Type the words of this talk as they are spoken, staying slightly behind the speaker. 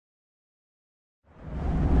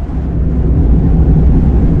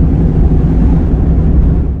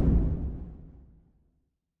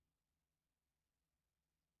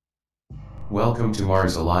Welcome to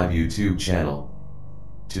Mars Alive YouTube channel.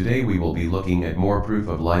 Today we will be looking at more proof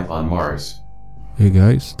of life on Mars. Hey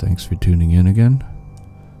guys, thanks for tuning in again.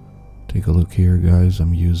 Take a look here guys,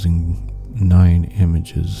 I'm using 9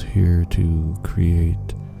 images here to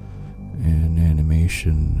create an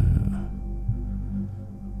animation.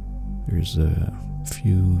 There's a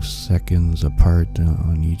few seconds apart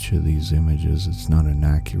on each of these images. It's not an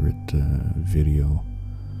accurate video.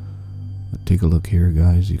 But take a look here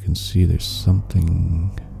guys, you can see there's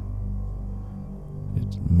something,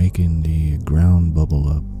 it's making the ground bubble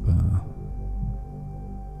up.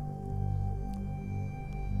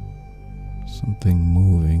 Something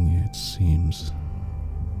moving, it seems.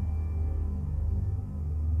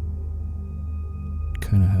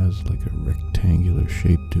 Kind of has like a rectangular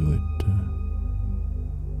shape to it.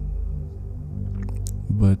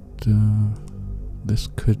 But this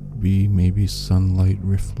could be maybe sunlight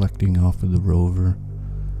reflecting off of the rover.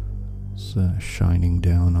 It's shining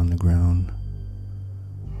down on the ground.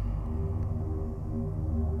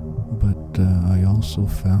 But I also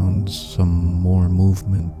found some more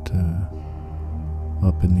movement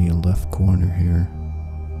up in the left corner here.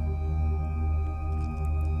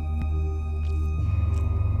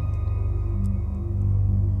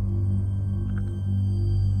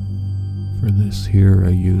 For this here, I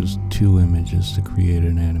used 2 images to create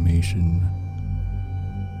an animation.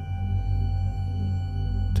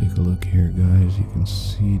 Take a look here guys, you can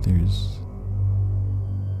see there's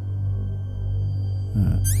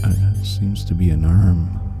seems to be an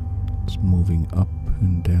arm. It's moving up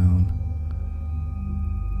and down.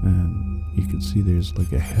 And you can see there's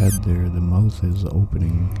like a head there, the mouth is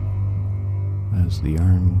opening as the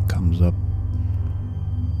arm comes up.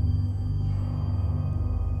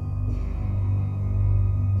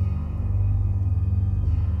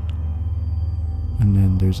 And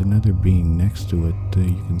then there's another being next to it,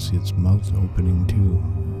 you can see its mouth opening too.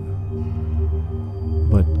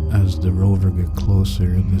 But as the rover gets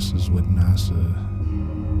closer, this is what NASA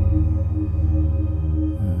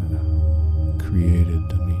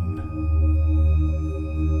created. I mean,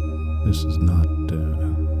 this is not,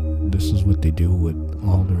 this is what they do with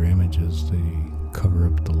all their images. They cover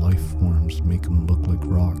up the life forms, make them look like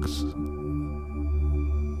rocks.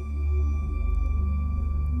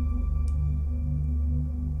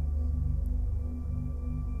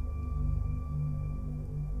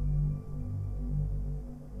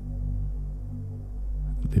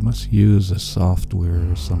 They must use a software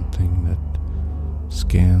or something that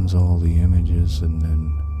scans all the images and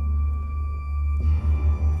then,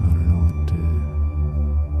 I don't know,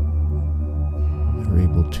 they're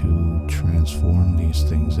able to transform these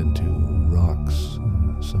things into rocks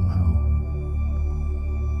somehow.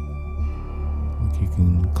 Like you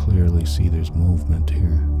can clearly see there's movement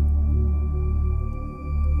here.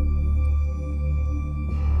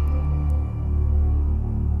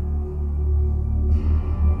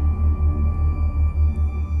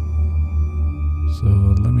 So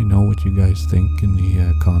let me know what you guys think in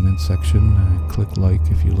the comment section. Click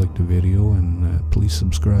like if you liked the video, and please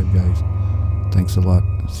subscribe guys. Thanks a lot.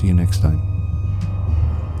 See you next time.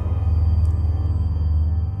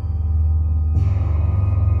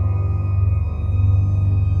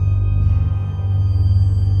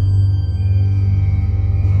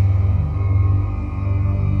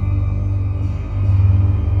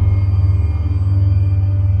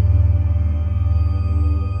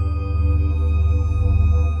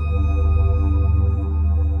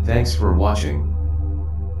 Thanks for watching.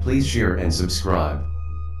 Please share and subscribe.